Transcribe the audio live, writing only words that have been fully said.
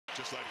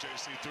just like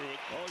JC threw it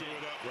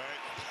up,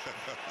 right?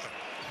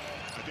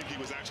 I think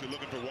he was actually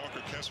looking for Walker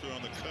Kessler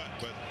on the cut,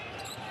 but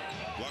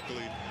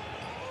luckily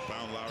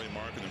found Lauri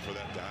Markkanen for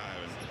that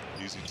dive, and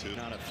easy two.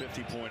 On a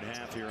 50-point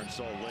half here in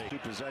Salt Lake. 2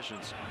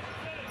 possessions.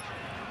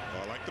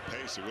 Well, I like the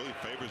pace. It really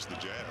favors the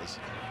Jazz.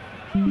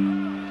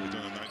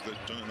 They're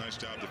doing a nice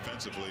job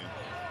defensively,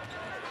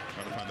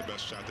 trying to find the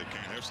best shot they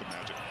can. There's some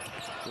magic.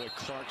 Boy,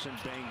 Clarkson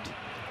banged.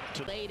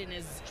 Laid, and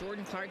as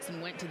Jordan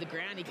Clarkson went to the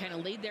ground, he kind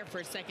of laid there for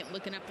a second,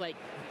 looking up like,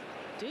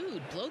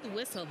 dude, blow the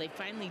whistle. They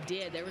finally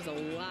did. There was a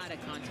lot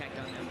of contact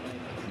on that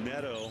play.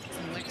 Neto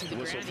went to the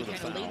ground. He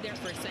kind of laid there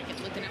for a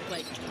second, looking up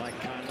like,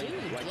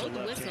 dude, blow the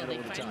whistle. They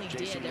finally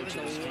did. There was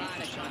a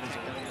lot of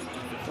contact on that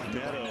play.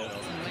 Neto went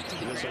to the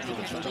ground.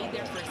 He kind of laid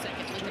there for a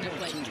second, looking up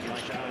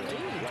like,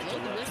 dude, blow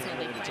the whistle.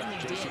 They finally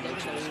did. There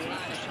was a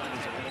lot of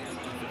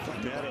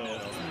contact. Neto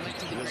went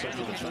to the ground. He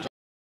kind of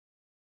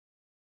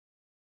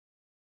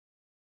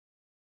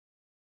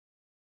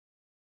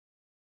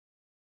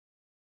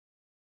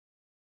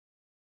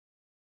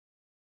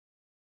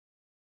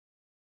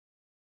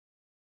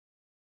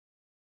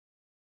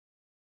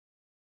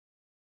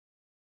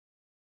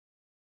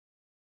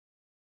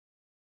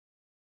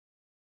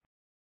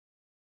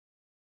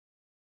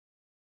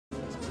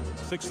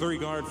 .6'3"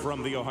 guard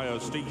from The Ohio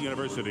State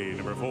University,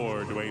 number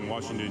 4, Dwayne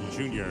Washington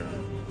Jr.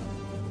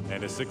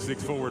 And a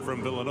 6'6" forward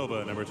from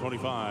Villanova, number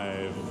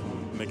 25,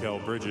 Mikal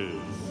Bridges.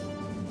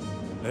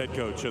 The head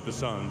coach of the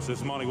Suns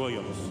is Monty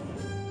Williams.